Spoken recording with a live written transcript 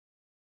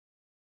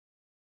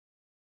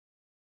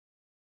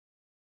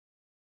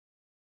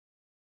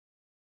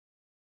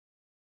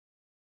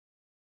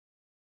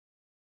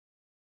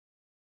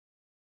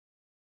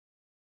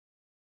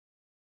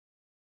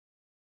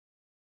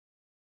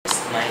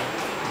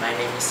My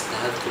name is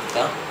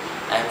Gupta.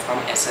 I am from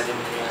SRM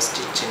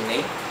University,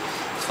 Chennai.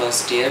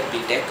 First year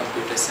BTech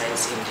Computer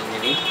Science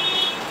Engineering.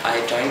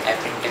 I joined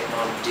Appin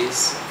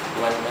Technologies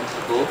 1 month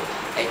ago.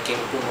 I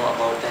came to know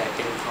about the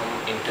Appin from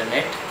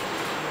internet,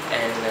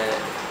 and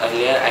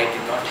earlier I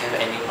did not have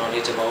any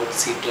knowledge about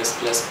C++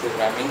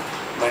 programming,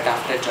 but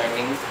after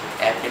joining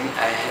Appin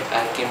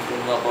I came to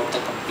know about the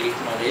complete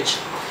knowledge.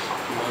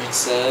 Mohit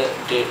sir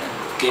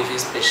gave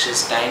his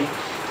precious time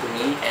to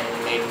me and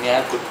made me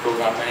a good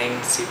programmer in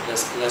C++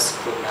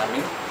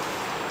 programming.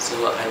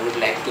 So I would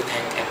like to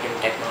thank Appin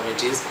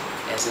Technologies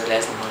as well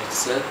as Mohit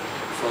sir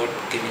for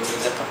giving me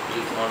the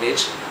complete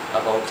knowledge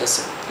about the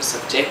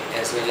subject,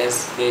 as well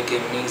as they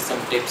gave me some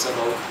tips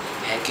about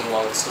hacking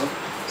also.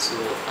 So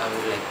I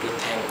would like to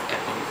thank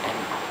Appin and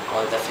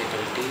all the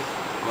faculty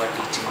who are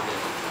teaching there.